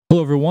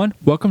Hello, everyone.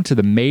 Welcome to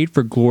the Made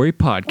for Glory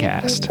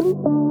podcast.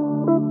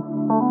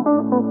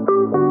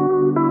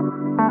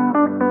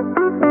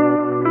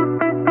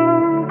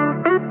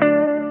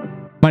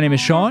 My name is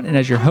Sean, and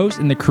as your host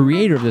and the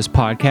creator of this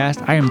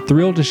podcast, I am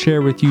thrilled to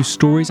share with you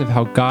stories of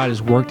how God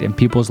has worked in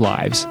people's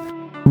lives.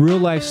 Real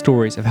life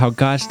stories of how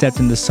God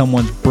stepped into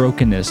someone's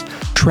brokenness,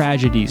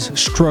 tragedies,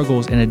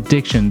 struggles, and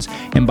addictions,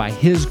 and by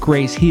His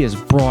grace, He has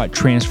brought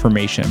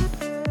transformation.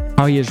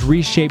 How He has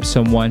reshaped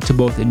someone to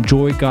both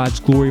enjoy God's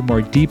glory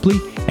more deeply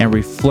and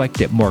reflect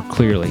it more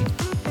clearly.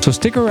 So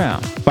stick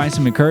around, find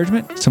some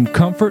encouragement, some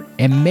comfort,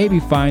 and maybe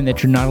find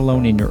that you're not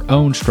alone in your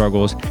own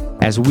struggles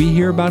as we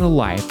hear about a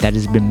life that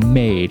has been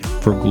made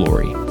for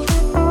glory.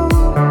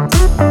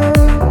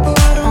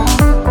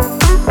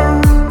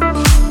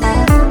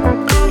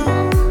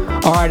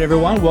 All right,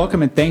 everyone,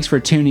 welcome and thanks for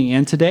tuning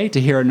in today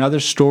to hear another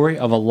story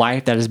of a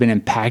life that has been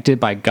impacted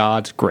by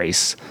God's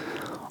grace.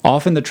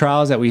 Often the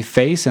trials that we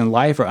face in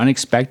life are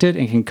unexpected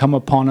and can come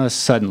upon us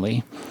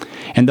suddenly.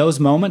 In those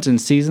moments and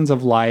seasons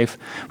of life,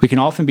 we can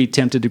often be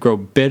tempted to grow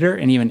bitter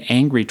and even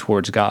angry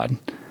towards God.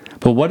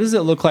 But what does it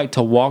look like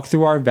to walk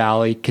through our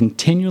valley,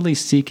 continually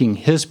seeking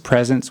His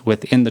presence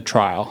within the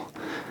trial?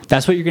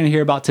 That's what you're going to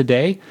hear about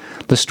today,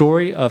 the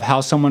story of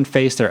how someone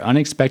faced their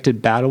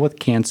unexpected battle with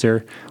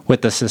cancer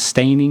with the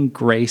sustaining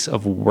grace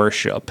of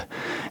worship.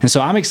 And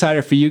so I'm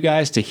excited for you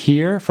guys to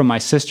hear from my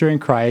sister in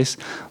Christ,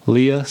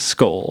 Leah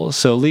Scoles.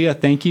 So Leah,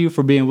 thank you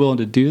for being willing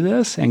to do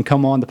this and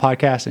come on the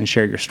podcast and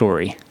share your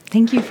story.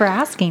 Thank you for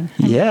asking.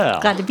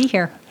 I'm glad to be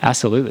here.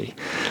 Absolutely.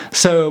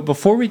 So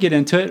before we get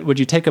into it, would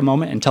you take a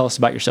moment and tell us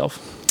about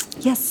yourself?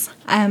 Yes.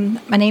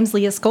 My name's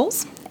Leah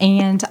Scoles,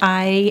 and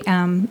I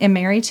am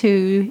married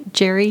to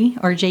Jerry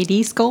or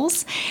JD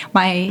Scoles.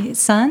 My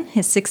son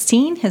is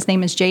 16. His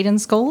name is Jaden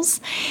Scoles,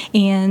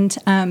 and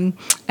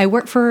I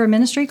work for a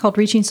ministry called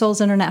Reaching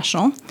Souls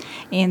International,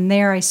 and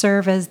there I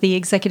serve as the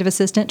executive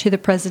assistant to the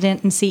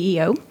president and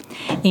CEO,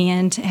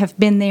 and have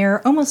been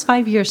there almost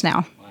 5 years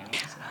now.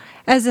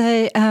 As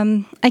a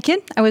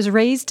kid, I was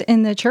raised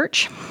in the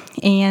church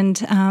and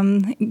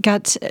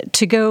got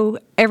to go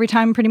every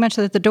time pretty much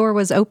that the door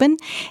was open,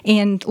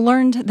 and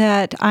learned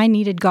that I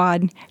needed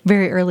God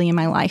very early in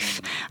my life,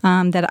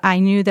 that I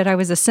knew that I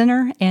was a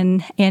sinner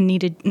and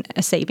needed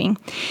a saving.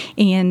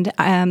 And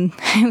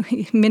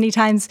many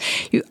times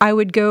I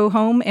would go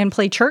home and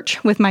play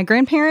church with my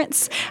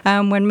grandparents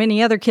when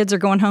many other kids are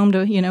going home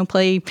to,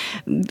 play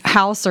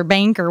house or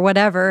bank or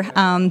whatever.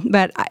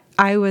 But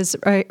I was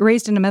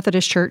raised in a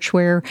Methodist church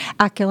where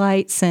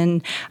acolytes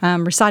and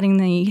reciting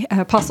the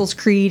Apostles'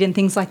 Creed and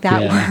things like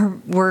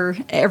that were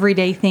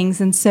everyday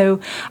things. And so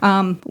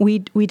we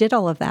did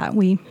all of that.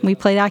 We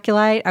played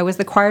acolyte. I was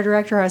the choir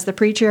director. I was the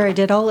preacher. I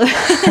did all of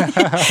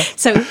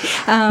so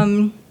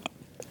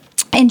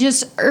and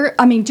just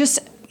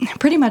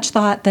pretty much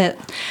thought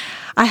that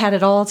I had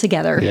it all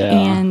together. Yeah.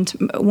 And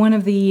one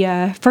of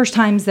the first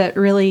times that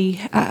really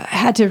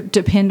had to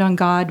depend on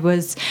God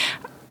was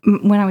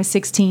when I was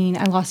 16,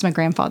 I lost my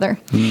grandfather,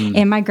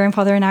 and my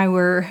grandfather and I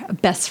were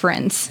best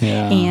friends.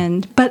 Yeah.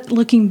 But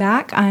looking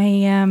back,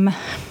 I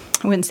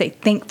wouldn't say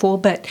thankful,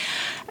 but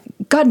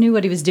God knew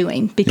what He was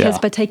doing, because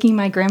by taking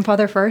my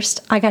grandfather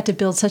first, I got to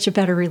build such a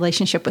better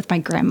relationship with my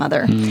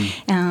grandmother.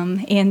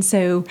 And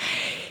so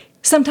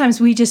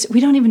sometimes we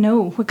don't even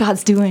know what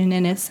God's doing,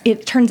 and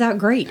it turns out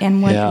great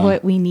and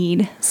what we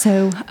need.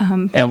 So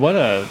and what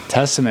a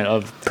testament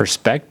of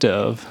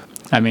perspective.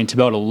 I mean, to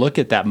be able to look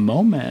at that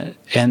moment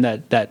and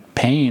that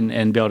pain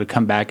and be able to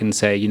come back and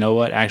say, you know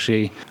what,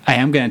 actually, I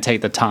am going to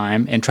take the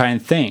time and try and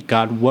think,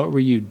 God, what were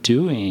you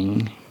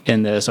doing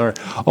in this? Or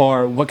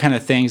what kind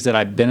of things did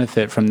I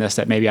benefit from this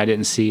that maybe I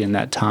didn't see in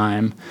that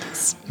time?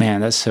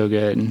 Man, that's so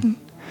good. Mm-hmm.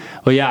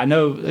 Well, yeah, I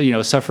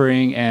know,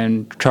 suffering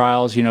and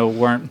trials,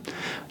 weren't,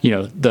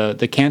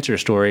 the cancer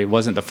story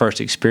wasn't the first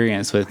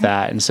experience with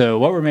that. And so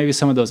what were maybe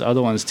some of those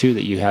other ones, too,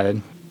 that you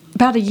had?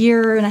 About a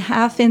year and a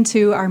half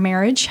into our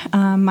marriage,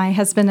 my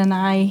husband and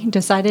I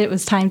decided it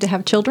was time to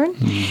have children.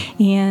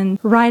 And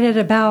right at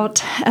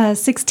about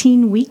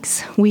 16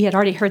 weeks, we had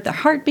already heard the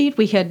heartbeat.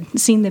 We had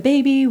seen the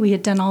baby. We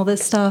had done all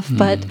this stuff.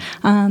 But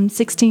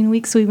 16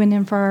 weeks, we went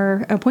in for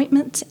our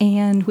appointment,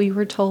 and we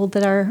were told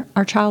that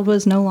our child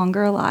was no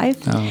longer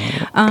alive.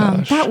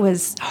 That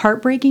was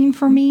heartbreaking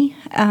for me.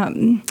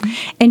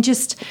 And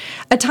just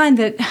a time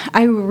that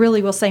I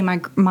really will say my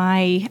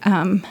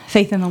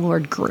faith in the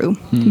Lord grew,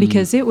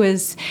 because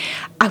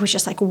I was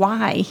just like,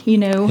 why,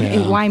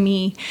 why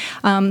me?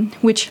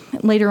 Which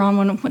later on,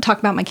 when we talk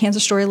about my cancer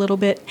story a little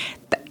bit,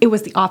 it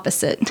was the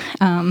opposite.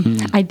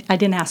 I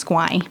didn't ask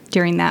why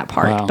during that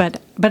part,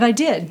 but I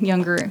did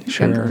younger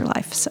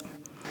life. So.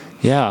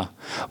 Yeah.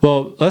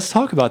 Well, let's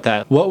talk about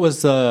that. What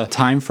was the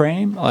time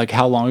frame? Like,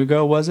 how long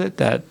ago was it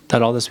that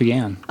all this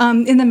began?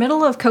 In the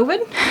middle of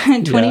COVID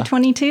in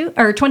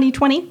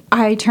 2020,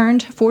 I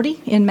turned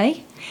 40 in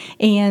May.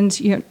 and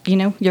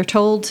you're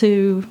told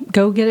to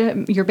go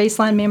get your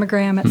baseline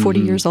mammogram at 40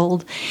 years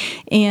old.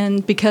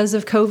 And because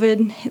of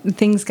COVID,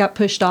 things got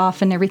pushed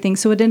off and everything.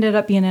 So it ended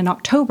up being in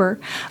October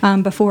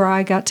before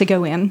I got to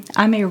go in.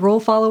 I'm a rule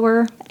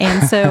follower,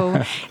 and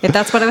so if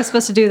that's what I was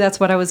supposed to do, that's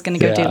what I was going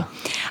to go do.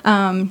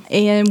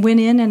 And went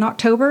in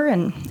October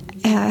and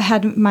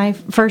had my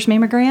first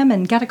mammogram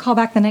and got a call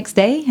back the next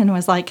day and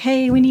was like,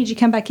 hey, we need you to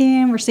come back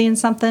in. We're seeing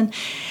something.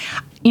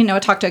 I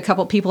talked to a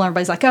couple of people, and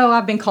everybody's like, oh,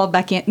 I've been called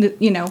back in,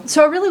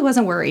 So I really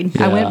wasn't worried.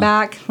 Yeah. I went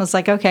back, was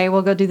like, okay,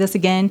 we'll go do this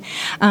again.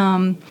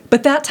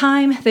 But that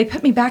time, they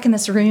put me back in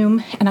this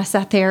room, and I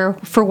sat there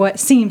for what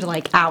seemed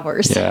like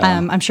hours. Yeah.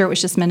 I'm sure it was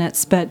just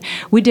minutes, but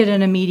we did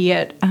an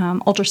immediate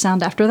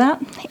ultrasound after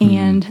that.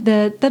 And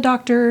the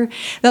doctor,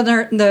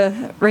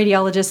 the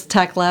radiologist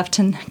tech left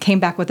and came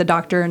back with the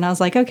doctor, and I was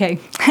like, okay,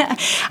 I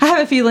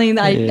have a feeling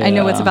that I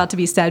know what's about to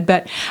be said,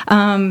 but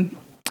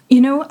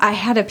I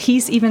had a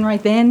peace even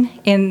right then,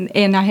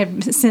 and I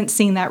have since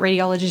seen that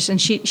radiologist, and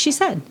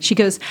she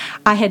goes,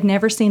 I had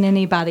never seen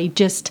anybody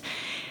just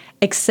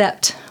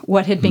accept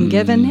what had been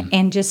given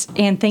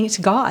and thanks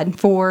God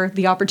for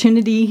the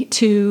opportunity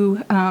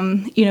to,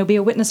 be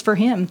a witness for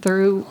Him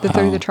through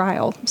the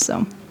trial.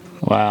 So.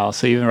 Wow.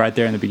 So even right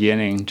there in the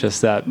beginning,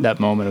 just that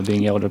moment of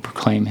being able to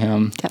proclaim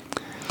Him. Yep.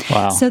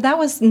 Wow. So that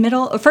was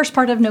first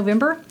part of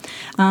November.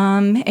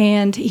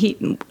 And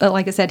he,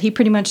 like I said, he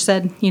pretty much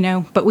said,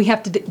 but we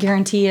have to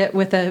guarantee it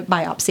with a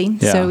biopsy.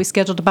 Yeah. So we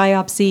scheduled a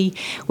biopsy,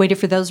 waited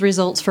for those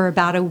results for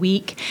about a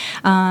week,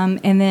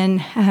 and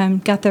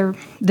then got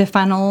the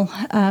final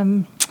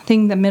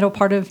thing the middle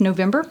part of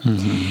November.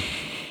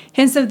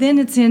 And so then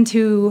it's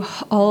into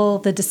all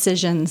the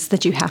decisions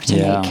that you have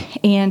to make.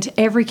 And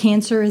every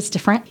cancer is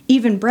different.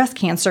 Even breast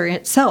cancer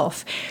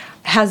itself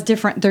has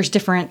there's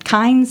different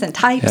kinds and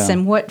types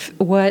and what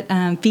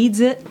feeds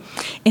it.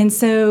 And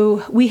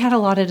so we had a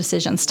lot of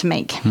decisions to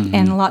make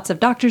and lots of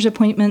doctor's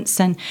appointments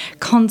and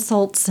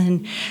consults,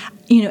 and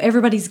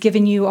everybody's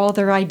giving you all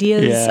their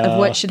ideas of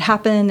what should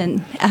happen,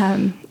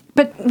 and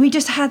but we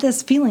just had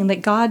this feeling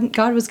that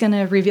God was going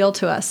to reveal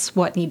to us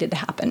what needed to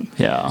happen.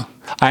 Yeah.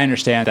 I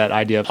understand that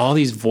idea of all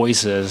these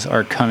voices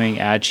are coming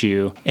at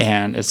you,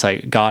 and it's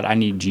like, God, I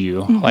need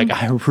you. Like,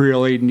 I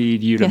really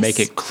need you to make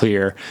it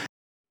clear.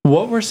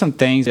 What were some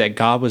things that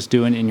God was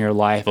doing in your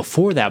life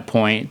before that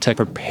point to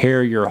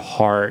prepare your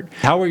heart?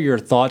 How were your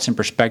thoughts and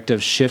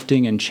perspectives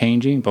shifting and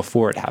changing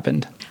before it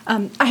happened?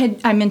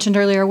 I mentioned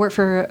earlier I worked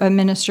for a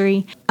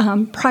ministry.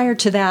 Prior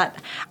to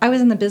that, I was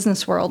in the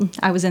business world.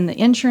 I was in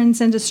the insurance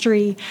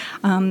industry.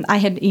 I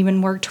had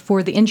even worked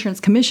for the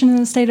Insurance Commission in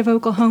the state of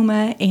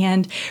Oklahoma,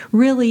 and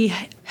really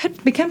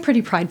had become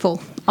pretty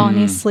prideful,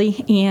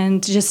 honestly,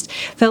 and just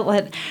felt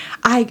like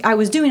I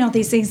was doing all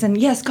these things, and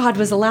yes, God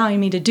was allowing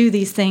me to do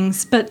these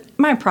things, but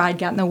my pride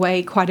got in the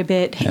way quite a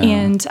bit,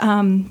 and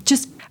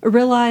just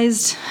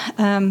realized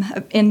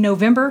in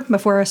November,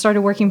 before I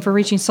started working for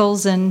Reaching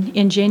Souls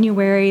in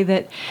January,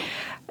 that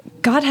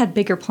God had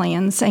bigger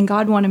plans, and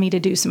God wanted me to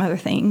do some other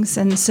things.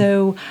 And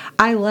so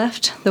I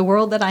left the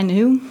world that I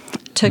knew,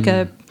 took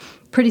a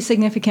pretty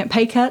significant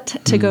pay cut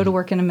to go to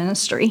work in a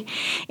ministry.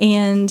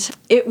 And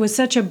it was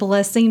such a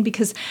blessing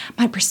because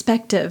my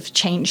perspective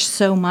changed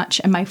so much,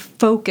 and my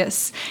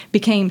focus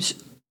became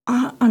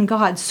on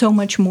God so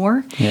much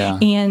more,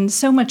 and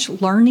so much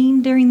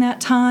learning during that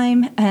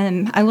time.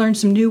 And I learned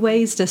some new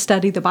ways to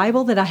study the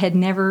Bible that I had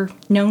never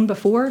known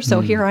before.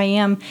 So here I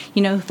am,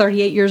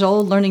 38 years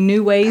old, learning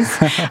new ways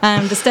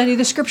to study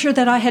the Scripture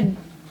that I had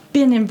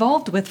been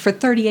involved with for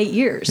 38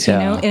 years,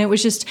 and it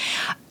was just,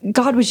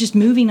 God was just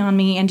moving on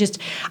me, and just,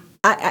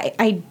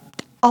 I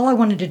all I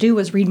wanted to do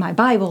was read my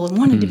Bible and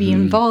wanted to be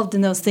involved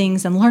in those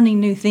things and learning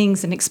new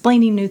things and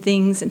explaining new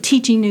things and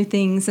teaching new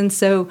things. And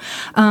so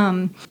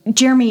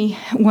Jeremy,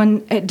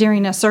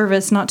 during a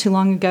service not too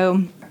long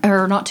ago,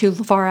 or not too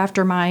far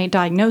after my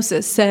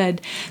diagnosis,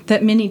 said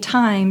that many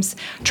times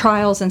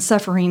trials and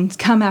sufferings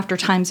come after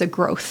times of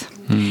growth.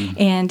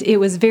 And it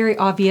was very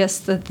obvious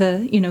that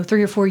the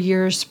 3 or 4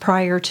 years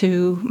prior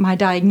to my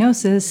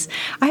diagnosis,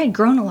 I had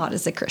grown a lot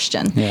as a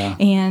Christian.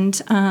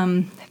 And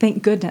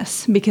thank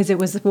goodness, because it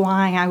was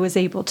why I was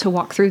able to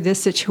walk through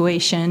this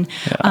situation,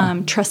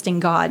 trusting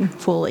God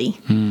fully.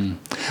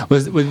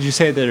 Would you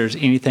say that there's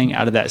anything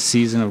out of that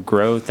season of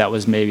growth that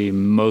was maybe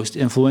most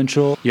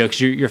influential? Because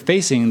you're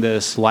facing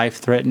this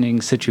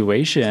life-threatening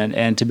situation,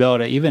 and to be able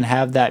to even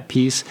have that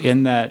peace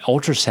in that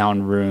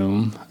ultrasound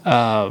room,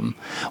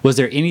 was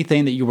there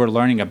anything that you were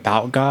learning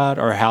about God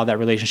or how that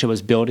relationship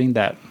was building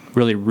that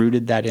really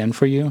rooted that in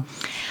for you?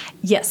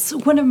 Yes.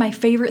 One of my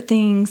favorite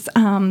things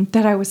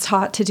that I was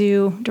taught to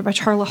do by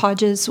Charla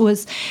Hodges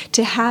was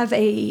to have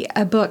a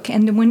book,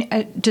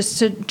 and just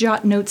to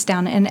jot notes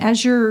down. And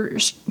as you're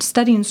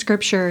studying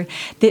Scripture,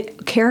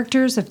 that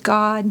characters of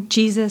God,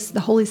 Jesus,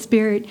 the Holy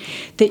Spirit,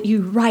 that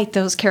you write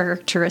those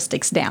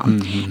characteristics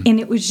down.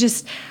 And it was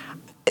just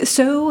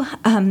so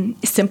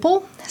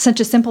simple,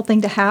 such a simple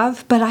thing to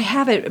have, but I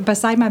have it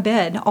beside my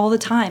bed all the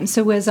time.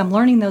 So as I'm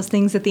learning those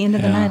things at the end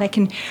of the night, I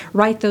can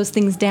write those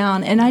things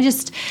down. And I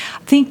just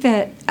think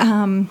that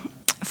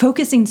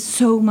focusing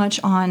so much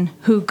on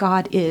who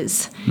God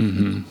is.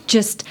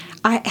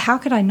 How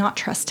could I not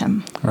trust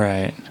him?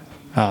 Right.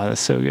 Oh,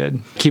 that's so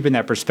good. Keeping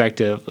that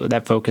perspective,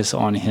 that focus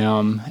on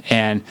him.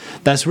 And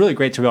that's really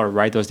great to be able to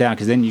write those down,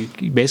 because then you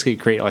basically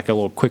create like a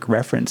little quick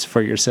reference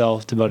for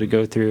yourself to be able to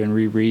go through and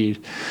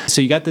reread. So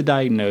you got the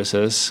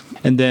diagnosis,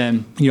 and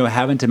then,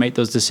 having to make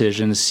those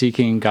decisions,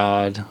 seeking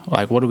God,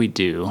 like, what do we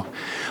do?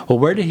 Well,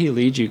 where did he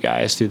lead you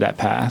guys through that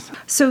path?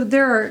 So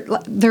there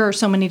are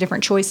so many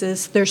different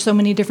choices. There's so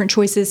many different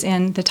choices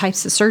in the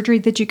types of surgery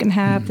that you can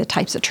have, the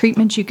types of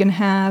treatments you can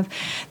have,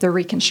 the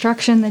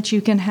reconstruction that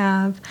you can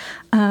have.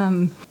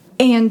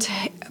 And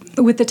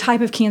with the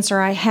type of cancer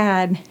I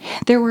had,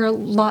 there were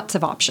lots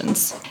of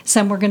options.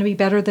 Some were going to be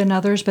better than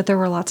others, but there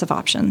were lots of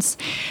options.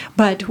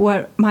 But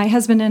what my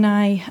husband and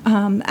I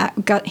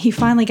he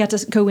finally got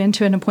to go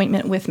into an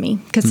appointment with me.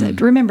 Because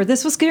remember,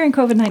 this was during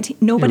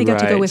COVID-19. Nobody got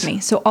to go with me.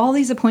 So all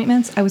these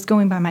appointments, I was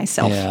going by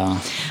myself. Yeah.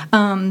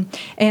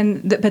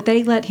 But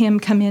they let him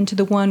come into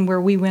the one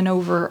where we went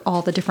over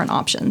all the different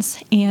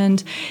options.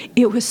 And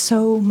it was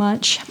so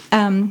much.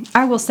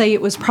 I will say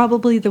it was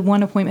probably the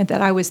one appointment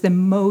that I was the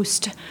most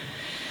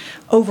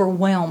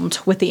overwhelmed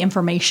with the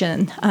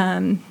information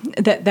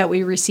that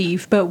we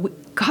received.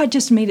 But God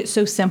just made it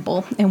so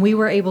simple, and we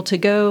were able to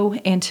go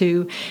and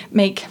to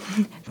make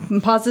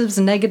positives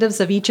and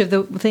negatives of each of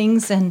the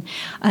things, and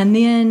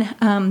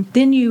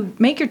then you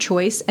make your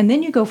choice, and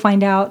then you go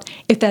find out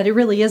if that it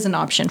really is an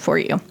option for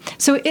you.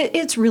 So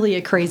it's really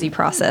a crazy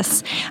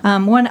process.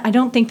 One I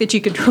don't think that you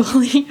could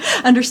really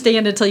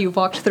understand until you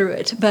walked through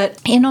it. But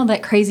in all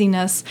that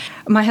craziness,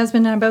 my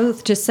husband and I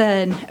both just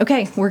said,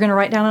 okay, we're going to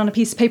write down on a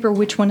piece of paper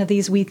which one of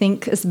these we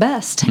think is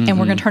best, and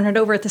we're going to turn it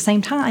over at the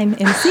same time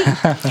and see.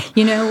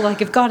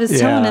 Like if God is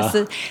telling us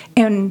that,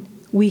 and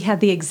we had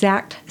the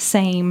exact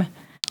same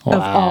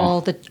of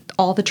all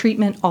the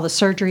treatment, all the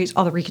surgeries,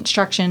 all the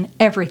reconstruction,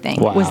 everything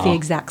was the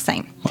exact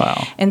same.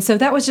 Wow. And so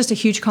that was just a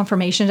huge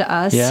confirmation to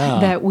us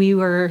that we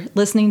were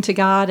listening to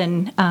God,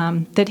 and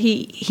that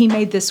He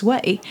made this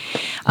way.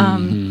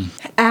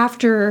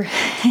 After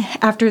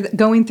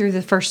going through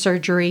the first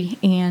surgery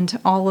and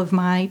all of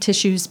my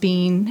tissues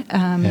being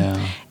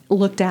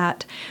looked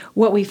at,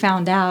 what we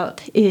found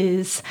out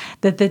is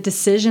that the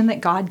decision that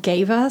God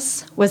gave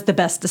us was the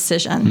best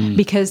decision,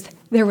 because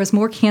there was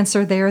more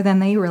cancer there than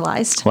they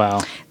realized.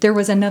 Wow. There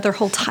was another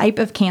whole type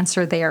of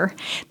cancer there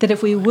that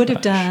if we would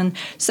have done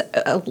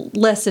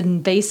less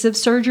invasive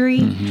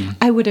surgery,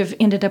 I would have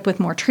ended up with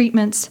more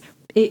treatments.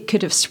 It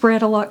could have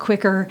spread a lot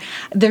quicker.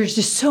 There's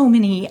just so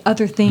many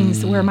other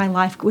things where my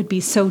life would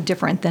be so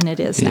different than it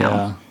is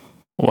now.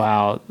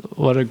 Wow,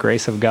 what a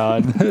grace of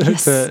God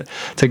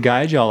to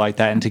guide y'all like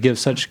that and to give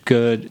such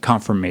good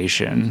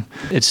confirmation.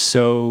 It's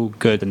so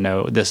good to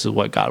know this is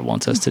what God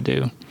wants us to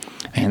do.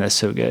 Man, that's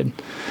so good.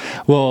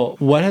 Well,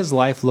 what has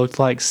life looked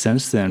like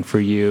since then for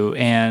you,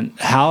 and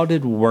how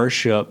did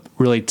worship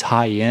really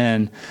tie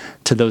in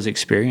to those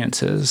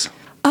experiences?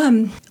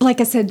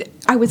 Like I said,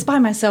 I was by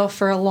myself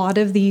for a lot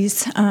of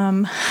these,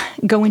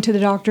 going to the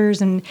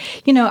doctors, and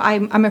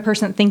I'm a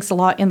person that thinks a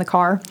lot in the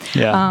car,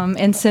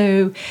 and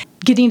so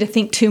getting to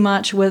think too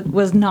much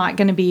was not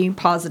going to be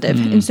positive.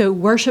 And so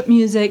worship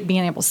music,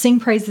 being able to sing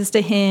praises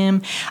to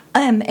Him,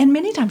 and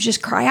many times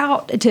just cry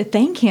out to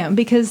thank Him,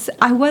 because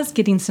I was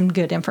getting some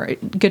good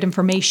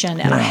information,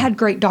 and I had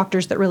great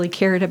doctors that really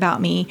cared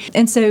about me.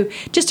 And so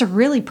just to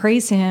really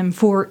praise Him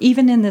for,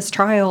 even in this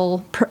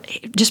trial,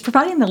 just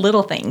providing the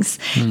little things,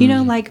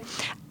 like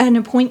an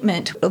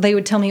appointment, they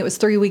would tell me it was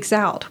 3 weeks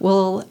out.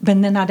 Well,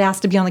 but then I'd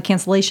ask to be on the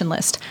cancellation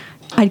list.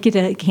 I'd get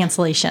a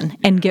cancellation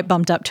and get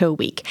bumped up to a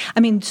week. I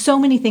mean, so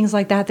many things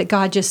like that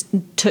God just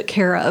took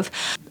care of.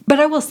 But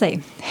I will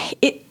say,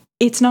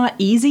 it's not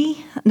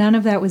easy. None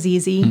of that was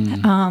easy.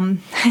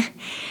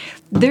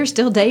 There's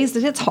still days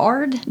that it's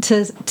hard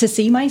to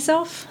see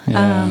myself,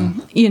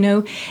 and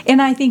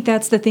I think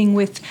that's the thing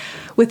with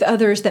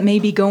others that may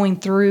be going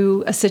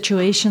through a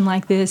situation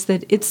like this,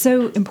 that it's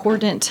so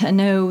important to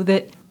know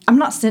that I'm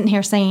not sitting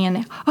here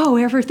saying, oh,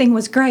 everything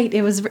was great,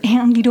 it was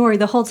handy-dory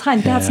the whole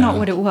time. That's not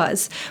what it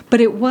was. But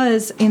it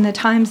was in the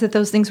times that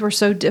those things were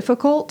so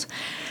difficult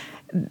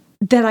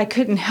that I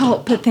couldn't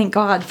help but thank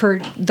God for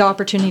the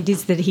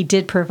opportunities that He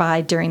did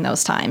provide during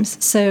those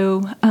times.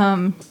 So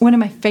one of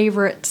my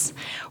favorites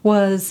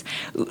was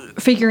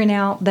figuring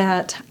out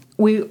that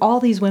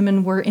all these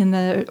women were in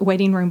the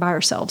waiting room by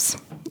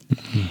ourselves.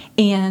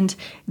 And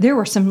there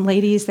were some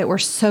ladies that were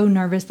so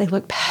nervous, they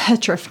looked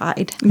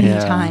petrified many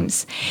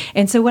times.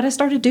 And so what I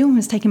started doing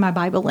was taking my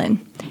Bible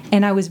in.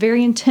 And I was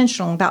very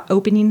intentional about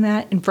opening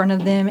that in front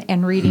of them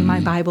and reading my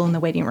Bible in the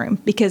waiting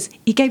room, because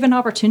it gave an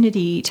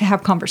opportunity to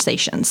have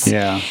conversations.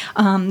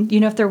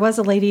 If there was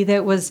a lady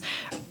that was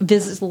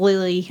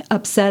visibly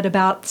upset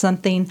about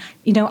something,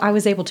 I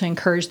was able to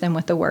encourage them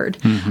with the word.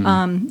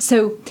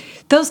 So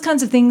those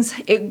kinds of things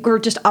were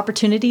just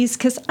opportunities,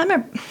 because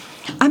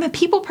I'm a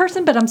people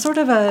person, but I'm sort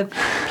of a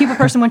people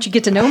person once you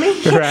get to know me.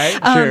 Right,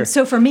 sure.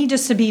 So for me,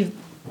 just to be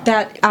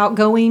that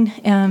outgoing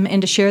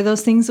and to share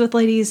those things with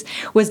ladies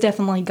was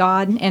definitely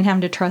God, and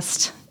having to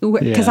trust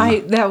because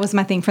Yeah. that was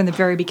my thing from the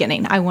very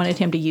beginning. I wanted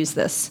him to use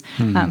this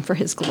for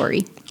his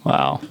glory.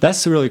 Wow.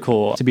 That's really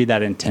cool to be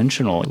that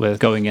intentional with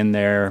going in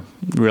there,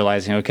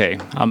 realizing, okay,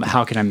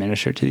 how can I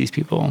minister to these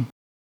people?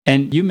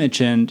 And you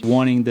mentioned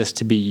wanting this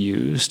to be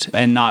used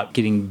and not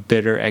getting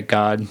bitter at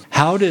God.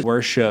 How did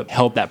worship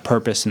help that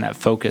purpose and that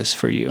focus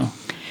for you?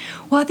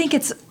 Well, I think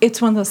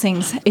it's one of those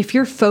things. If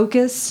your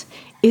focus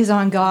is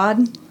on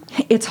God,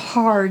 it's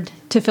hard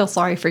to feel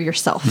sorry for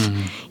yourself.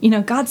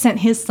 God sent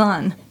his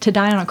son to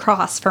die on a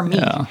cross for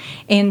me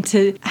and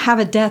to have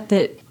a death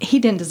that he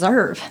didn't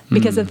deserve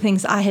because of the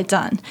things I had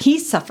done. He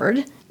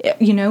suffered,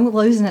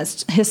 losing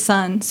his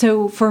son.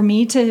 So for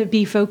me to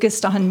be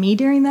focused on me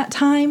during that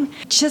time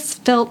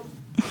just felt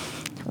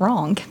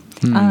wrong.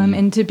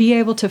 And to be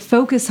able to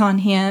focus on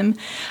him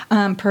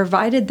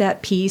provided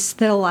that peace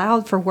that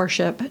allowed for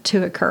worship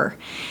to occur.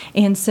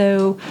 And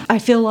so I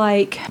feel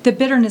like the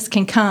bitterness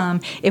can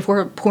come if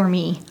we're poor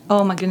me.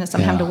 Oh my goodness,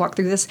 I'm having to walk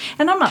through this.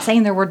 And I'm not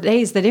saying there were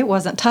days that it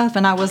wasn't tough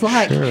and I was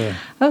like,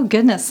 oh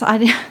goodness,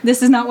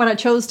 this is not what I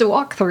chose to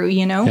walk through,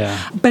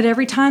 Yeah. But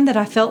every time that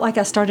I felt like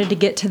I started to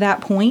get to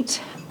that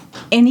point,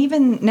 and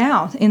even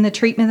now, in the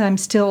treatment that I'm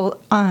still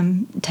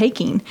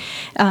taking,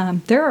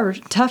 there are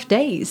tough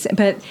days,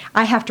 but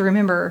I have to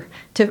remember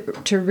to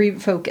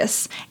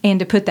refocus and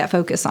to put that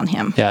focus on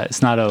him. Yeah,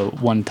 it's not a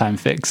one-time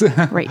fix.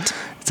 Right.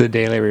 It's a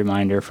daily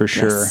reminder for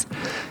sure. Yes.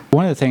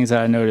 One of the things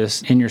that I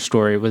noticed in your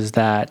story was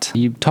that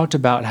you talked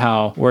about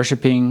how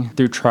worshiping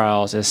through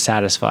trials is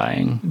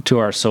satisfying to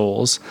our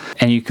souls,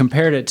 and you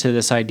compared it to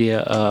this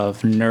idea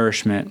of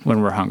nourishment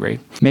when we're hungry.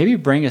 Maybe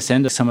bring us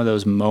into some of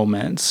those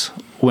moments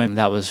when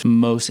that was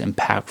most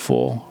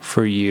impactful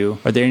for you.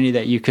 Are there any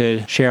that you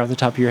could share off the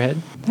top of your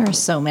head? There are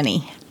so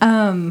many.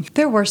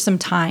 There were some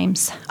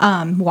times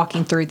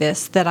walking through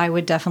this that I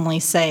would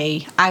definitely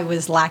say I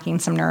was lacking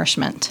some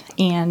nourishment.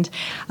 And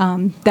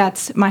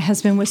my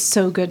husband was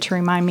so good to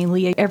remind me,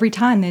 Leah, every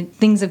time that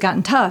things have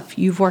gotten tough,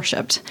 you've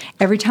worshiped.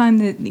 Every time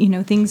that,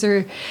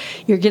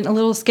 you're getting a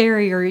little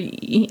scary or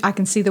I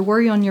can see the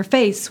worry on your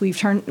face, we've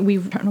turned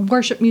on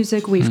worship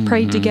music, we've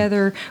prayed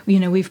together,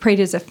 we've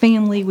prayed as a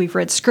family, we've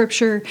read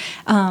scripture.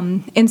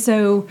 And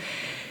so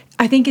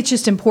I think it's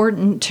just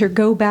important to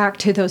go back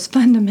to those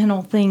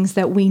fundamental things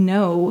that we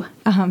know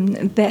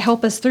that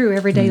help us through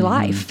everyday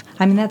life.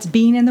 I mean, that's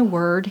being in the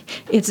Word.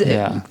 It's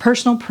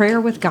personal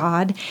prayer with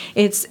God.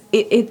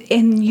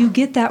 And you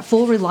get that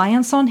full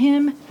reliance on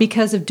Him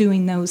because of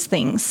doing those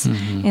things.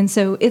 And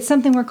so it's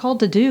something we're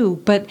called to do.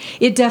 But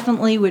it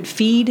definitely would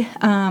feed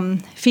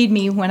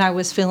me when I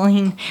was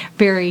feeling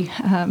very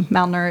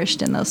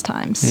malnourished in those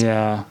times.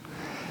 Yeah.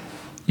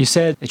 You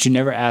said that you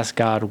never asked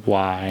God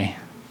why.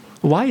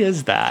 Why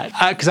is that?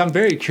 Because I'm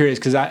very curious,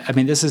 because I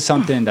mean, this is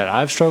something that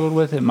I've struggled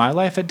with in my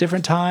life at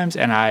different times,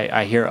 and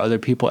I hear other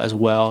people as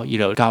well,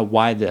 God,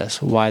 why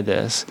this? Why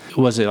this?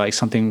 Was it like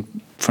something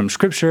from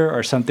Scripture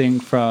or something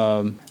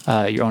from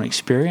your own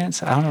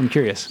experience? I don't know, I'm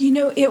curious.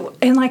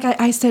 And like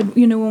I said,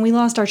 when we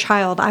lost our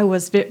child, I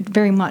was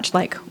very much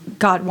like,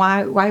 God,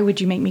 why would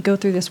you make me go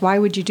through this? Why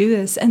would you do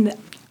this? And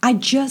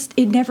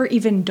it never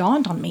even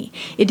dawned on me.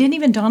 It didn't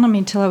even dawn on me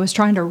until I was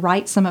trying to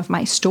write some of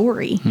my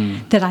story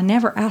that I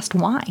never asked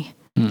why.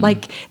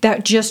 Like,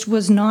 that just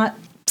was not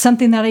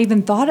something that I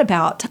even thought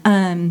about.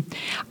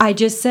 I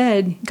just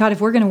said, God,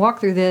 if we're going to walk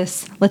through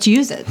this, let's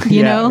use it.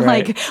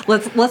 Right. Like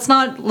let's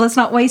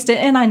not waste it.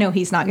 And I know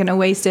He's not going to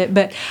waste it,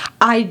 but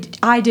I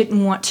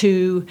didn't want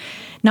to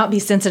not be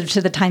sensitive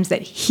to the times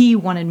that He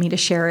wanted me to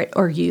share it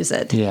or use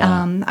it.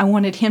 Yeah. I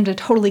wanted Him to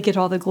totally get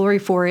all the glory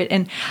for it.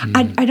 And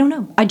I don't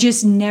know. It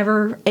just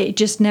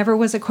never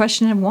was a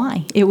question of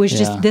why. It was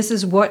just, this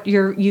is what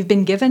you've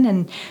been given,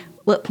 and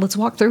let's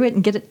walk through it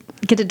and get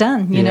it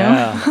done, you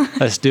know?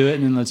 Let's do it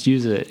and then let's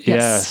use it.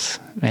 Yes.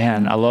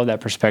 Man, I love that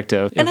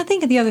perspective. And I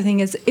think the other thing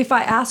is, if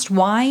I asked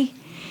why,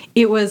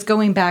 it was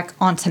going back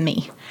onto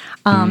me.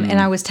 And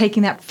I was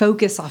taking that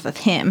focus off of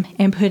Him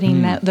and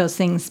putting those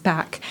things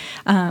back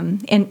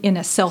in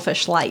a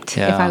selfish light,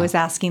 if I was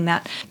asking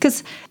that.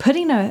 Because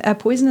putting a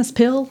poisonous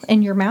pill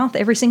in your mouth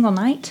every single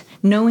night,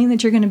 knowing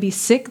that you're going to be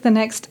sick the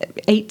next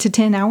 8 to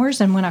 10 hours,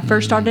 and when I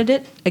first started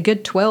it, a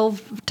good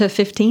 12 to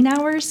 15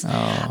 hours.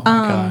 Oh,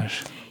 my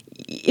gosh.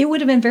 It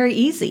would have been very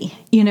easy,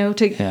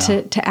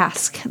 to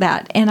ask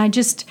that. And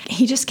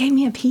He just gave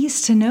me a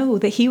peace to know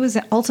that He was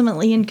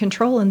ultimately in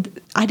control,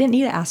 and I didn't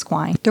need to ask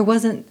why. There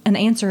wasn't an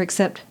answer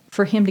except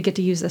for Him to get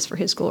to use this for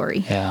His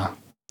glory. Yeah.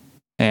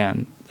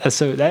 And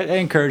so that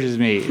encourages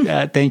me.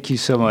 Thank you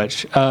so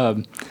much.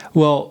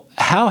 Well,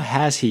 how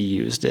has He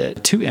used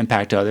it to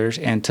impact others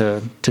and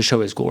to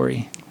show His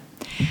glory?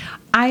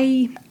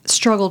 I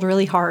struggled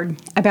really hard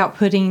about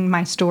putting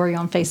my story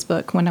on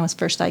Facebook when I was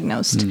first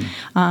diagnosed.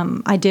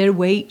 I did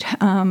wait,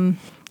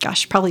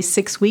 probably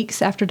 6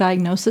 weeks after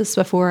diagnosis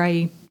before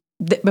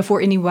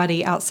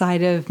anybody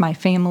outside of my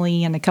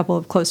family and a couple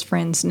of close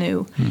friends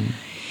knew.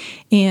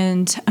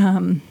 And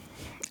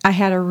I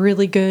had a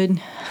really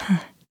good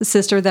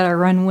sister that I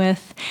run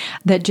with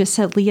that just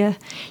said, Leah,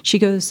 she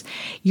goes,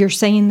 you're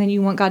saying that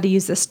you want God to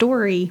use this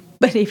story,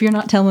 but if you're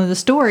not telling the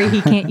story,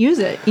 he can't use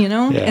it, Yeah.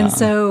 And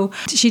so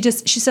she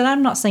said,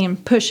 I'm not saying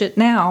push it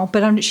now,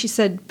 but she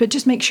said, but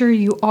just make sure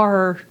you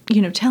are,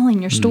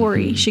 telling your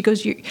story. She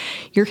goes,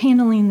 you're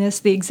handling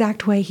this the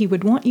exact way he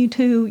would want you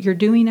to. You're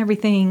doing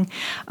everything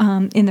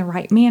in the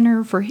right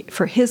manner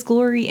for his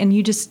glory, and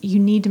you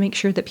need to make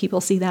sure that people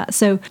see that.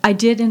 So I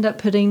did end up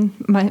putting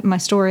my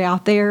story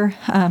out there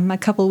a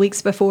couple of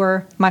weeks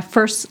before my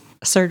first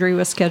surgery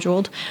was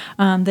scheduled,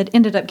 that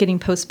ended up getting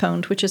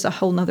postponed, which is a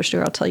whole nother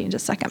story I'll tell you in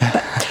just a second.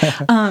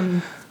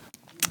 But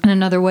and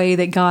another way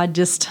that God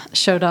just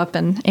showed up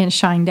and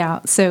shined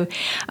out. So,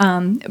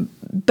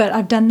 but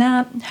I've done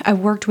that. I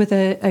worked with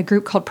a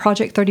group called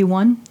Project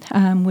 31,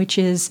 which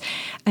is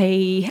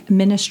a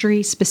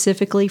ministry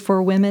specifically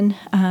for women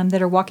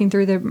that are walking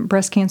through their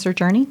breast cancer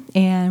journey.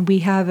 And we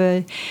have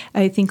a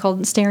thing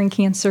called Staring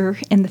Cancer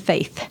in the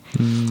Faith.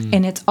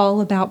 And it's all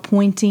about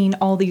pointing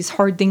all these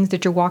hard things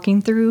that you're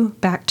walking through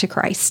back to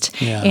Christ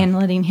and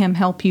letting him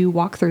help you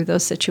walk through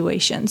those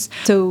situations.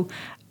 So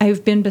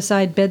I've been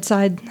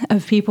bedside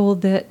of people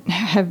that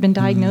have been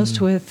diagnosed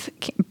with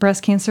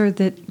breast cancer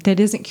that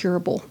isn't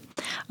curable,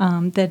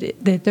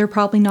 that they're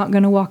probably not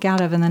going to walk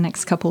out of in the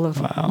next couple of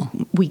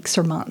weeks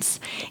or months.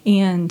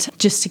 And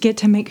just to get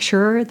to make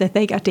sure that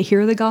they got to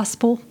hear the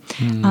gospel,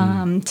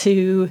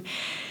 to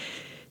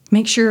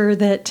make sure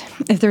that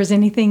if there's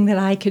anything that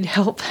I could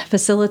help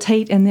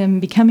facilitate in them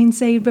becoming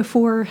saved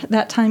before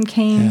that time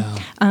came,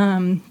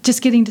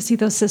 just getting to see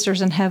those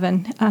sisters in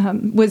heaven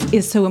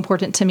is so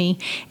important to me.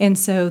 And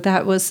so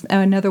that was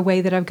another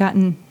way that I've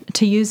gotten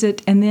to use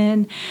it. And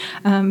then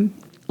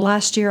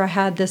last year I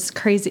had this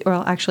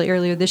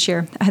earlier this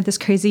year, I had this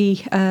crazy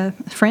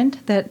friend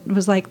that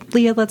was like,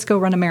 Leah, let's go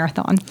run a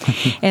marathon.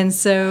 And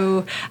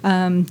so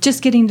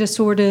just getting to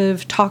sort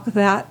of talk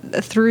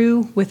that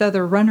through with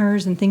other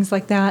runners and things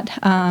like that,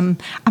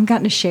 I've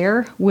gotten to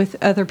share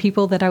with other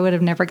people that I would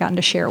have never gotten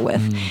to share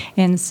with.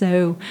 And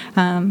so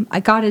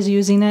God is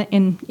using it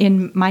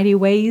in mighty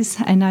ways,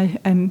 and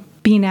I'm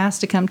being asked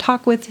to come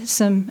talk with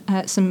some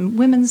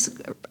women's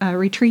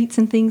retreats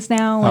and things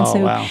now,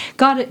 and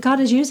God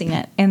is using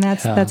it, and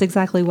that's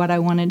exactly what I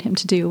wanted him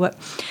to do. What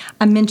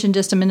I mentioned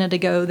just a minute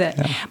ago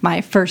that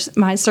my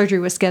surgery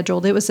was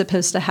scheduled. It was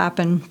supposed to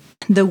happen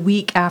the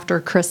week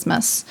after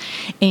Christmas,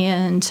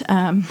 and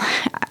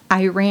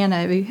I ran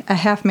a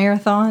half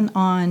marathon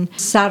on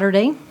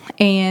Saturday,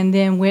 and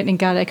then went and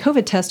got a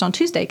COVID test on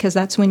Tuesday, because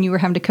that's when you were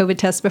having a COVID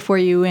test before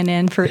you went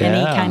in for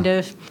any kind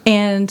of.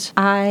 And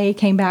I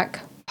came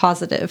back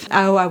positive.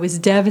 Oh, I was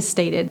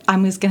devastated. I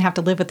was going to have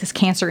to live with this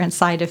cancer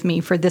inside of me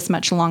for this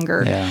much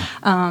longer.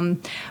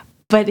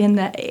 But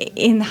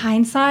in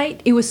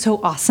hindsight, it was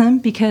so awesome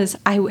because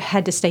I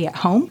had to stay at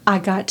home. I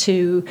got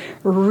to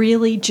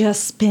really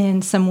just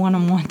spend some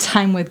one-on-one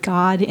time with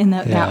God in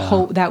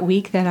that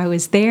week that I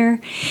was there,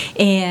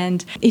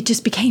 and it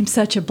just became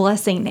such a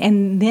blessing.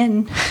 And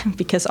then,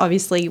 because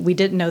obviously we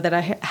didn't know that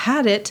I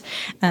had it,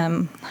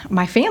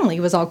 my family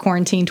was all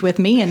quarantined with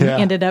me and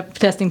ended up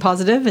testing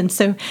positive, and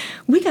so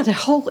we got a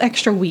whole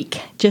extra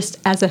week just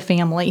as a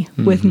family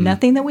with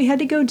nothing that we had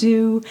to go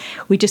do.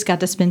 We just got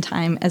to spend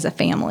time as a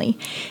family.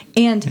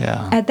 And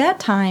at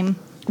that time,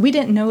 we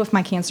didn't know if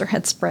my cancer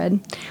had spread.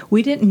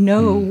 We didn't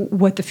know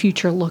what the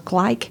future looked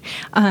like.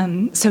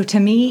 So to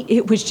me,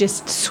 it was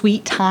just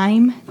sweet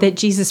time that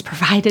Jesus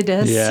provided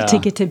us to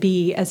get to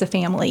be as a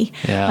family.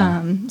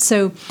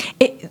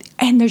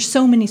 And there's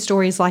so many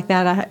stories like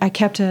that. I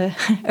kept a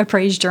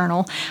praise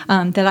journal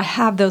that I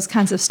have those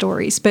kinds of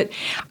stories. But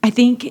I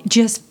think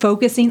just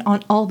focusing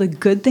on all the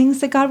good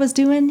things that God was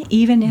doing,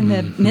 even in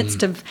the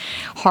midst of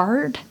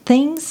hard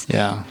things,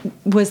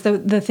 was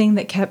the thing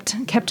that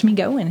kept me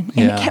going.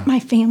 And it kept my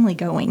family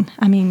going.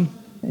 I mean,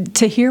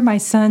 to hear my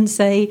son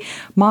say,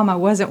 Mom, I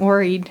wasn't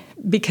worried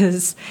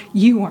because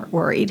you weren't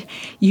worried.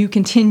 You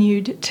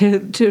continued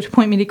to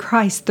point me to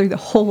Christ through the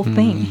whole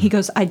thing. He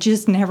goes, I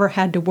just never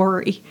had to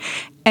worry.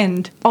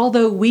 And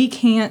although we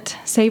can't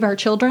save our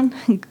children,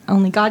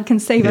 only God can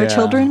save our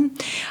children,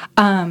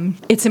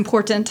 it's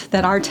important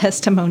that our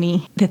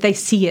testimony, that they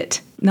see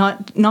it,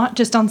 not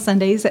just on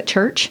Sundays at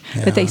church,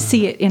 but they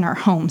see it in our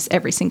homes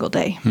every single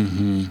day.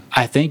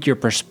 I think your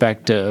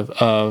perspective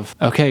of,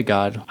 okay,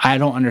 God, I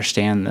don't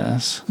understand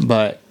this,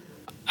 but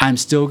I'm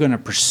still going to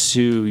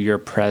pursue your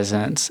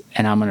presence,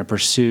 and I'm going to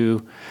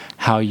pursue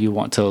how you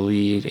want to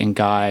lead and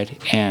guide,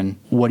 and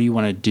what do you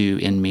want to do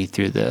in me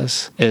through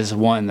this, is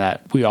one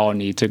that we all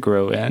need to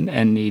grow in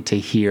and need to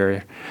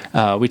hear.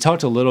 We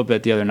talked a little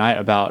bit the other night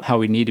about how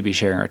we need to be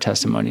sharing our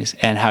testimonies,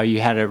 and how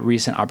you had a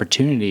recent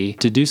opportunity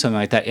to do something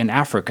like that in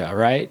Africa,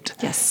 right?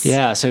 Yes.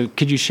 Yeah, so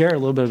could you share a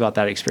little bit about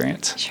that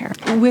experience? Sure.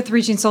 With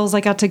Reaching Souls,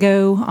 I got to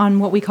go on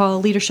what we call a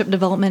Leadership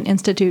Development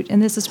Institute,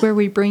 and this is where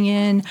we bring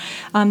in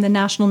the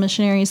national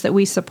missionaries that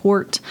we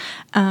support,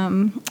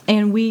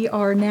 and we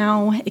are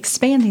now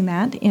expanding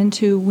that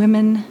into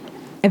women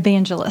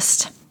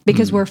evangelists,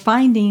 because we're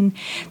finding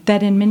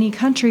that in many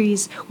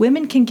countries,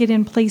 women can get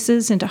in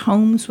places, into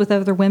homes with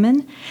other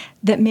women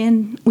that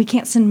we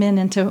can't send men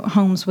into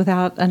homes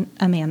without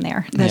a man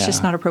there. That's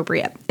just not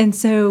appropriate. And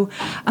so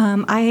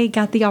I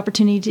got the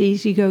opportunity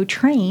to go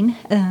train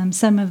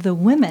some of the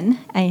women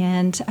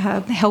and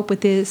help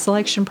with the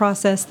selection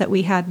process that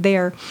we had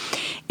there.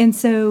 And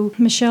so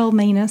Michelle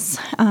Manus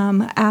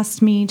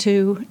asked me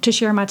to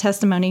share my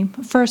testimony,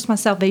 first my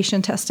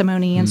salvation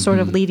testimony and sort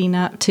of leading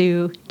up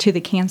to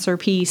the cancer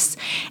piece.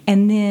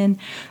 And then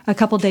a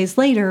couple days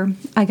later,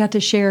 I got to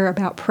share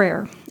about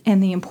prayer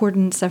and the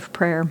importance of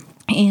prayer,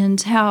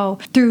 and how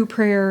through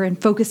prayer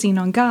and focusing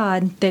on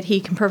God that He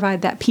can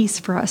provide that peace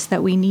for us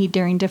that we need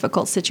during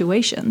difficult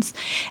situations.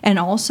 And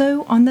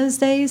also on those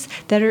days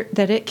that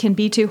it can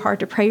be too hard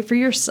to pray for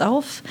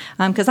yourself,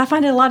 because I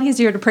find it a lot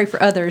easier to pray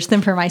for others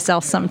than for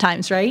myself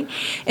sometimes, right?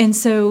 And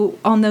so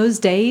on those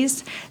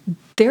days,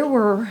 there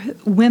were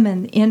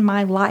women in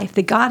my life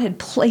that God had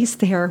placed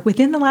there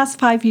within the last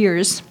 5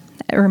 years.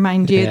 I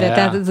remind you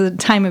that is the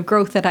time of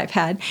growth that I've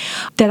had,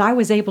 that I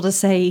was able to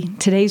say,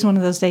 today's one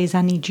of those days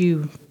I need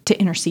you to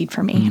intercede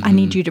for me. I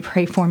need you to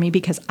pray for me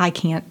because I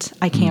can't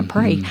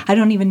pray. I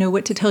don't even know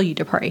what to tell you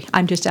to pray.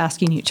 I'm just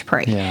asking you to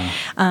pray. Yeah.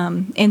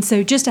 And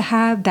so just to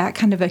have that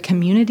kind of a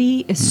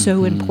community is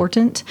so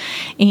important.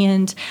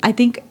 And I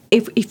think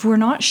if we're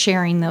not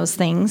sharing those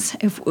things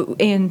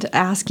and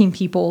asking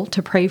people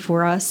to pray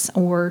for us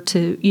or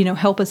to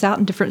help us out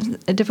in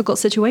difficult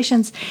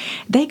situations,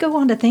 they go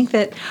on to think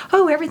that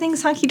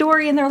everything's hunky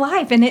dory in their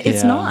life, and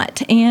it's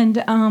not.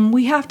 And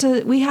we have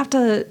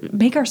to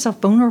make ourselves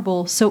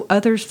vulnerable so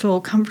others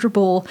feel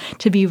comfortable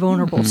to be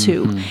vulnerable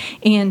too.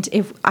 And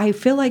if I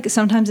feel like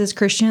sometimes as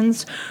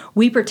Christians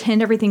we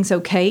pretend everything's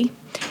okay,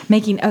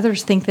 making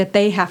others think that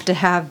they have to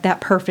have that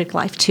perfect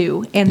life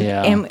too, and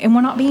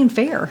we're not being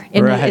fair.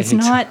 And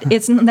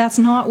that's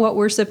not what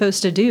we're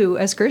supposed to do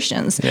as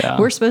Christians. Yeah.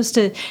 We're supposed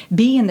to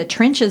be in the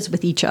trenches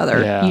with each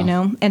other,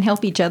 and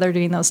help each other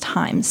during those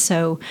times.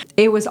 So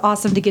it was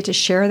awesome to get to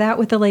share that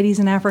with the ladies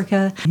in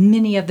Africa.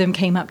 Many of them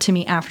came up to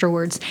me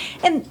afterwards,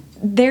 and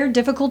their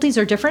difficulties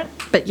are different,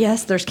 but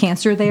yes, there's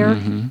cancer there.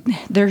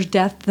 There's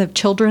death of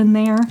children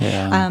there.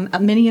 Yeah.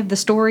 Many of the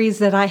stories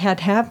that I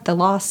had the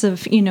loss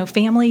of,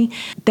 family,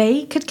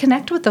 they could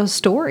connect with those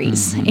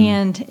stories.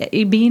 And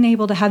being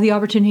able to have the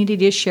opportunity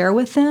to share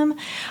with them,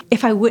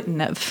 if I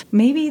wouldn't have,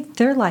 maybe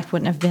their life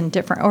wouldn't have been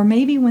different. Or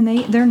maybe when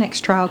their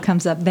next trial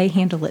comes up, they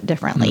handle it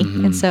differently.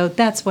 And so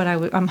that's what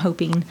I'm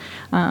hoping,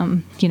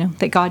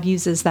 that God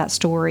uses that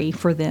story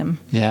for them.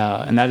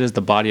 Yeah, and that is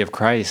the body of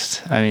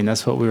Christ. I mean,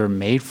 that's what we were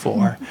made for.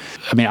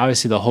 I mean,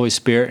 obviously the Holy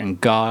Spirit and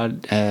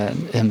God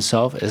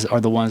Himself are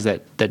the ones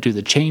that do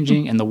the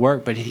changing and the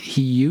work, but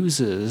He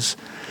uses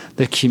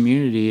the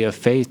community of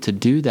faith to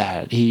do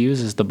that. He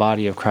uses the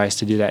body of Christ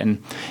to do that.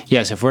 And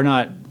yes, if we're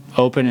not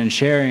open and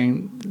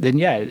sharing,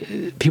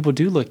 then people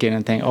do look in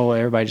and think,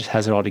 everybody just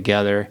has it all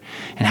together.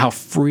 And how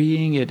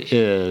freeing it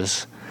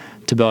is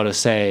to be able to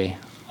say,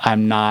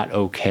 I'm not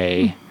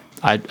okay.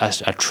 I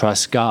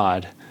trust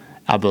God.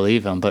 I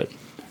believe Him, but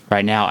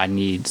right now I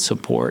need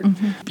support.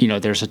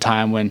 There's a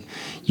time when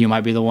you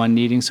might be the one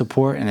needing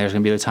support, and there's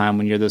going to be the time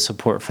when you're the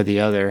support for the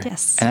other.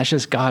 Yes. And that's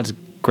just God's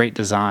great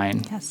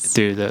design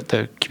through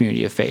the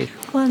community of faith.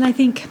 Well, and I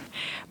think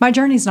my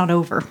journey's not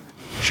over.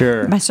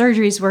 Sure. My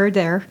surgeries were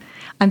there.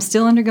 I'm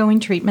still undergoing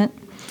treatment.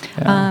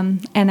 Yeah.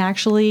 And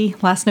actually,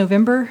 last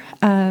November,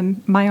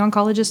 my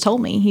oncologist told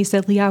me, he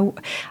said, Leah,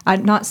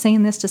 I'm not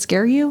saying this to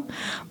scare you,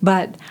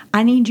 but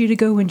I need you to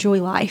go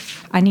enjoy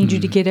life. I need you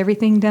to get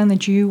everything done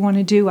that you want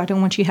to do. I don't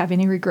want you to have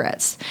any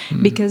regrets.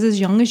 Because as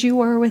young as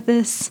you are with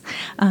this,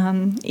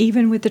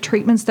 even with the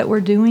treatments that we're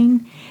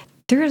doing,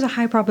 there is a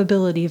high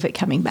probability of it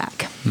coming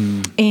back.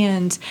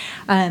 And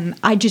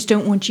I just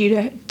don't want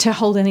you to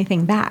hold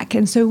anything back.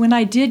 And so when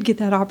I did get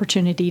that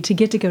opportunity to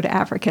go to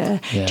Africa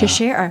to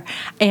share,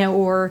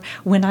 or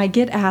when I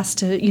get asked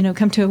to,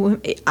 come to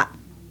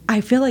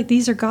I feel like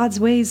these are God's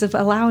ways of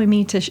allowing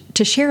me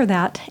to share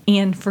that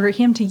and for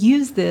Him to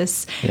use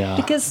this. Yeah.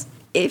 Because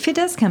if it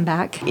does come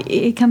back,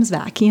 it comes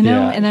back,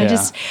 Yeah,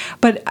 and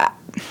but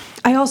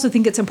I also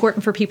think it's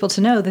important for people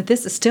to know that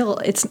this is still,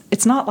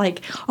 it's not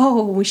like,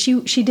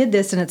 she did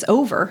this and it's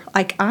over.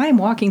 Like, I'm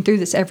walking through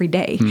this every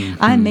day.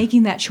 I'm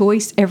making that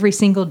choice every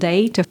single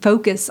day to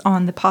focus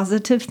on the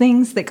positive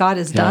things that God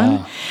has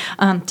done,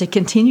 to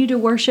continue to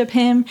worship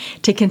Him,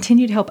 to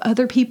continue to help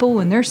other people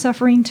when they're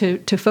suffering,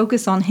 to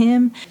focus on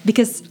Him,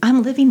 because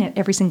I'm living it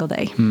every single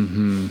day.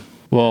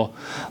 Well,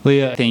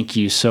 Leah, thank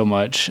you so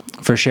much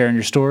for sharing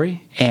your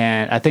story.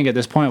 And I think at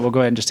this point, we'll go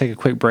ahead and just take a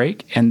quick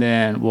break, and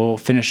then we'll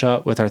finish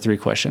up with our 3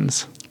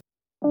 questions.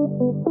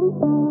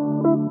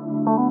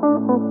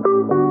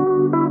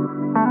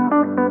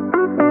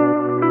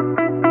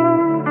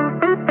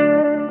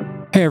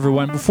 Hey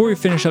everyone, before we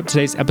finish up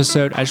today's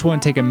episode, I just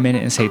want to take a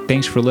minute and say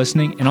thanks for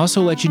listening, and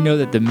also let you know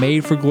that the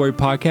Made for Glory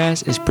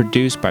podcast is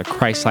produced by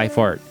Christ Life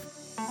Art.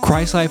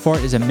 Christ Life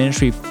Art is a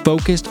ministry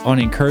focused on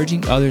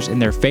encouraging others in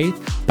their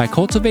faith by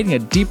cultivating a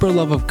deeper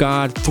love of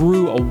God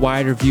through a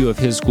wider view of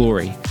His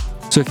glory.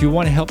 So if you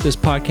want to help this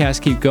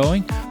podcast keep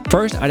going,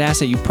 first I'd ask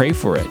that you pray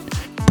for it.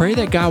 Pray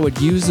that God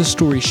would use the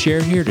story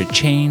shared here to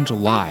change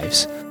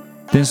lives.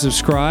 Then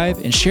subscribe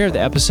and share the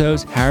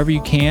episodes however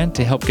you can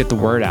to help get the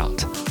word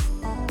out.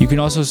 You can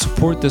also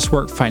support this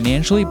work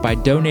financially by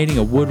donating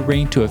a wood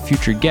ring to a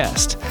future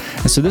guest.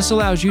 And so this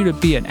allows you to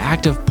be an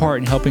active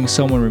part in helping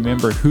someone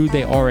remember who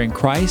they are in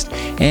Christ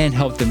and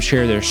help them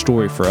share their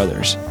story for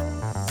others.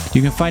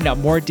 You can find out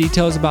more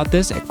details about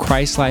this at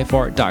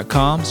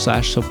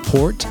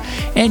christlifeart.com/support.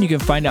 And you can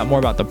find out more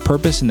about the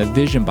purpose and the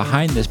vision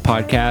behind this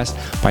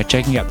podcast by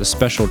checking out the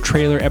special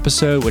trailer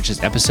episode, which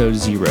is episode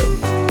 0.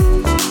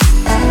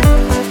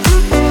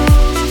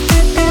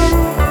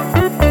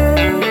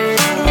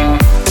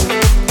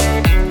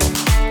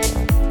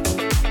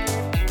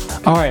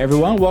 All right,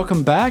 everyone,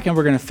 welcome back. And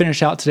we're going to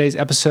finish out today's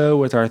episode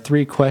with our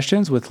 3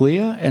 questions with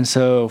Leah. And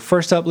so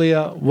first up,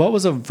 Leah, what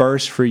was a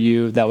verse for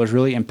you that was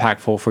really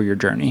impactful for your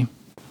journey?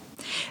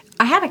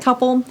 I had a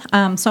couple, so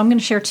I'm going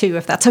to share 2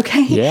 if that's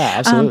okay. Yeah,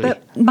 absolutely.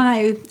 But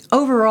my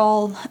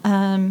overall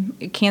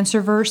cancer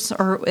verse,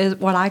 or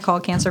what I call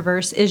cancer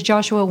verse, is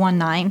Joshua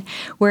 1:9,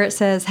 where it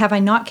says, "Have I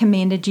not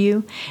commanded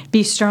you?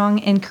 Be strong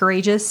and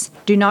courageous.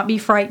 Do not be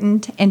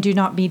frightened and do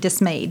not be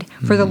dismayed.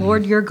 For the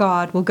Lord your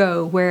God will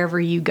go wherever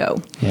you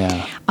go."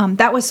 Yeah.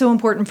 That was so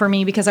important for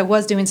me because I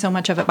was doing so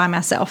much of it by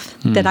myself,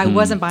 that I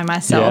wasn't by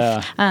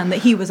myself, that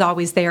He was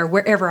always there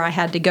wherever I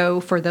had to go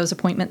for those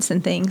appointments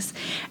and things.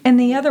 And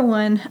the other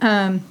one,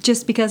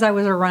 just because I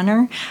was a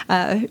runner,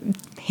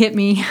 hit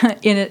me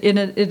in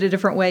a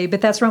different way.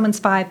 But that's Romans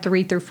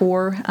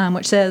 5:3-4,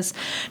 which says,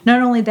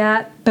 "Not only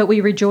that, but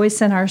we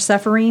rejoice in our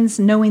sufferings,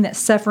 knowing that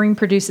suffering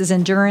produces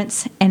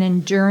endurance, and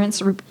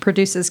endurance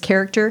produces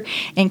character,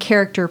 and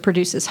character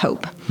produces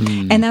hope."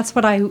 And that's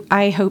what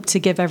I hope to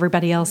give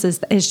everybody else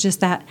is just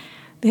that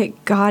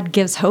God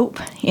gives hope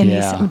in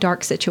these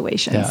dark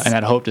situations. Yeah, and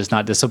that hope does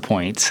not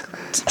disappoint.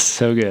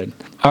 So good.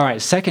 All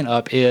right, second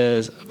up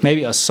is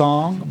maybe a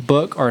song,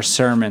 book, or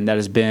sermon that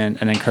has been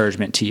an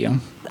encouragement to you.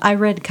 I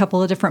read a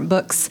couple of different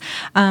books,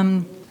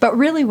 but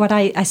really what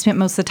I spent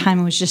most of the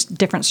time was just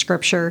different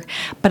scripture.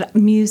 But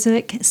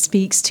music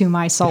speaks to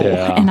my soul,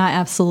 and I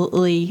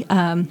absolutely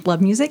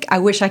love music. I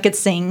wish I could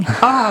sing.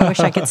 I wish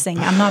I could sing.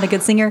 I'm not a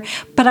good singer,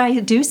 but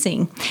I do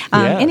sing.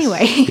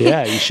 Anyway.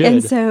 Yeah, you should.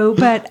 And so,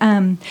 but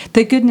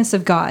the goodness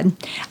of God,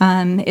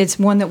 it's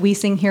one that we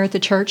sing here at the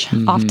church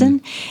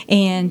often,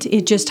 and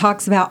it just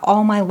talks about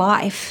all my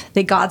life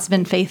that God's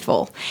been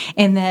faithful,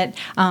 and that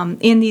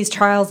in these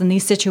trials and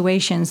these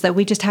situations that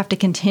we just have to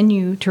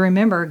continue to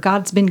remember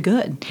God's been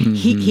good.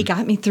 He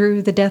got me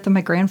through the death of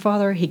my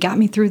grandfather. He got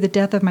me through the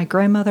death of my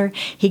grandmother.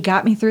 He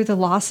got me through the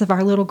loss of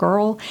our little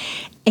girl,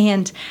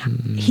 and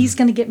He's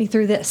going to get me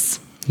through this.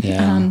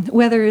 Yeah.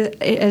 Whether,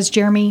 as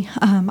Jeremy,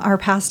 our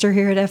pastor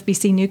here at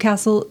FBC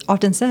Newcastle,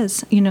 often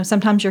says,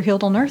 sometimes you're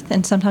healed on earth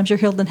and sometimes you're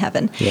healed in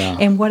heaven. Yeah.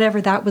 And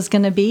whatever that was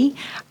going to be,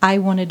 I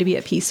wanted to be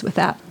at peace with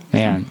that.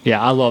 Man, yeah,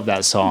 I love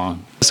that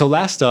song. So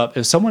last up,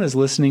 if someone is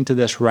listening to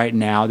this right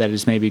now that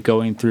is maybe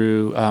going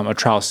through a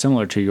trial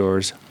similar to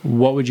yours,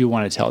 what would you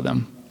want to tell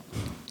them?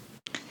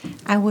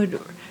 I would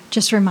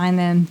just remind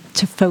them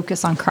to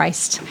focus on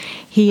Christ.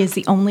 He is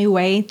the only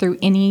way through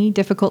any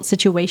difficult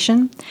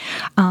situation.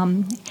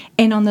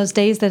 And on those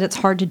days that it's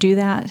hard to do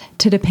that,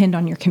 to depend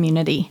on your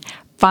community.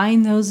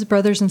 Find those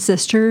brothers and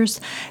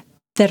sisters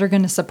that are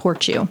going to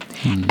support you.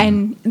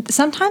 And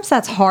sometimes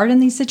that's hard in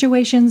these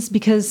situations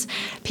because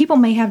people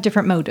may have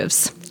different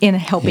motives in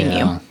helping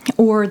you.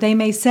 Or they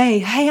may say,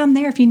 "Hey, I'm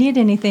there if you need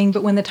anything,"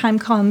 but when the time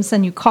comes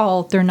and you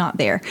call, they're not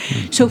there.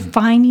 So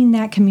finding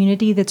that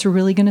community that's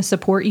really going to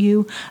support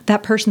you,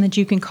 that person that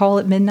you can call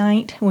at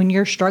midnight when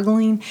you're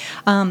struggling.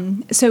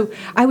 So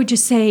I would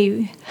just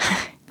say,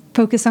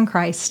 focus on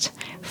Christ,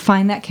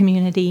 find that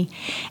community,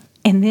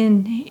 and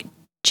then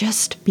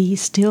just be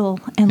still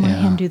and let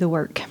Him do the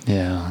work.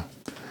 Yeah.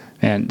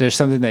 And there's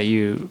something that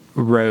you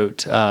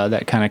wrote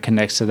that kind of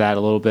connects to that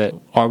a little bit.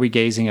 Are we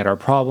gazing at our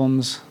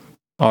problems,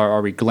 or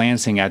are we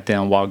glancing at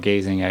them while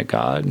gazing at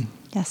God?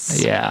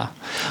 Yes. Yeah.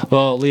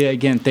 Well, Leah,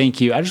 again,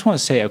 thank you. I just want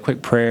to say a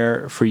quick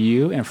prayer for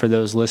you and for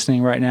those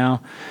listening right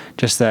now,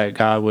 just that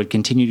God would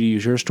continue to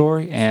use your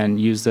story and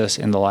use this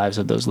in the lives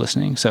of those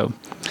listening. So,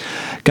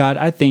 God,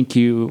 I thank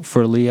you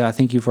for Leah. I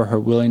thank you for her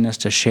willingness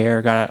to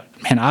share. God,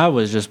 man, I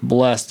was just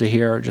blessed to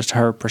hear just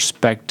her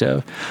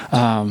perspective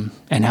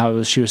and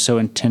how she was so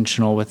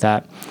intentional with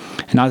that.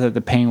 And not that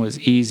the pain was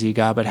easy,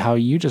 God, but how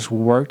you just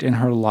worked in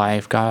her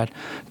life, God,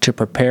 to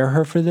prepare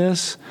her for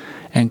this.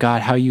 And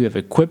God, how you have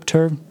equipped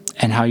her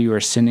and how you are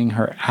sending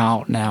her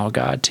out now,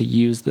 God, to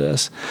use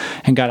this.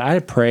 And God, I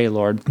pray,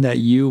 Lord, that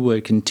you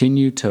would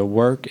continue to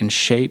work and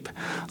shape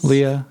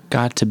Leah,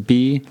 God, to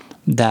be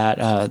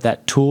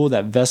that tool,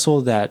 that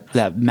vessel,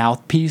 that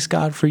mouthpiece,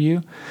 God, for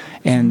you.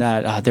 And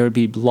that there would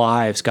be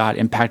lives, God,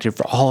 impacted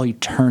for all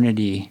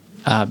eternity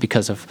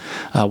because of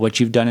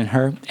what you've done in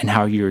her and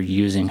how you're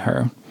using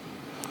her.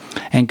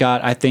 And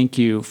God, I thank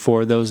you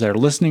for those that are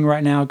listening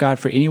right now, God,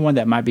 for anyone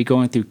that might be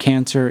going through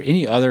cancer,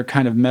 any other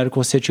kind of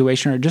medical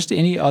situation, or just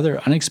any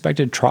other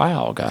unexpected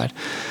trial, God,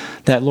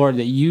 that, Lord,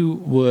 that you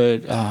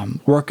would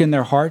work in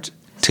their hearts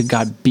to,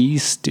 God, be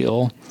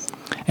still,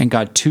 and,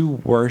 God, to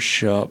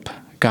worship,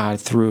 God,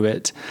 through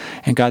it.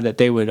 And God, that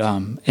they would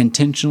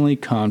intentionally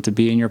come to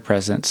be in your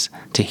presence,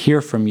 to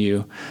hear from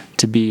you,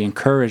 to be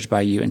encouraged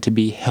by you, and to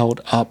be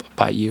held up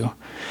by you.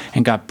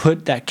 And God,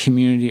 put that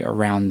community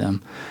around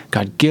them.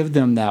 God, give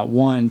them that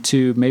 1,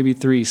 2, maybe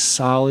 3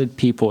 solid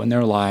people in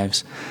their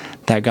lives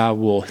that God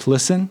will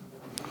listen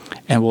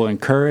and will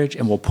encourage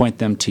and will point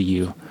them to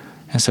you.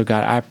 And so,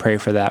 God, I pray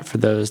for that for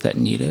those that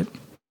need it.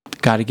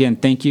 God, again,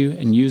 thank you,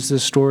 and use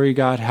this story,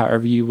 God,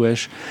 however you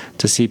wish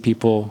to see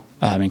people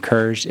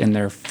encouraged in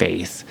their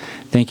faith.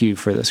 Thank you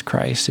for this,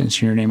 Christ. In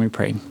your name we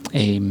pray.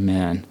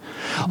 Amen.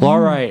 Well, all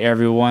right,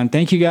 everyone.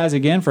 Thank you guys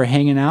again for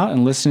hanging out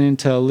and listening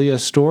to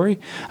Leah's story.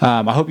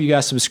 I hope you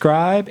guys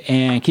subscribe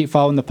and keep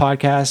following the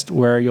podcast,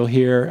 where you'll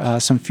hear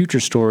some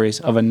future stories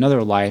of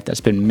another life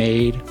that's been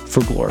made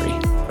for glory.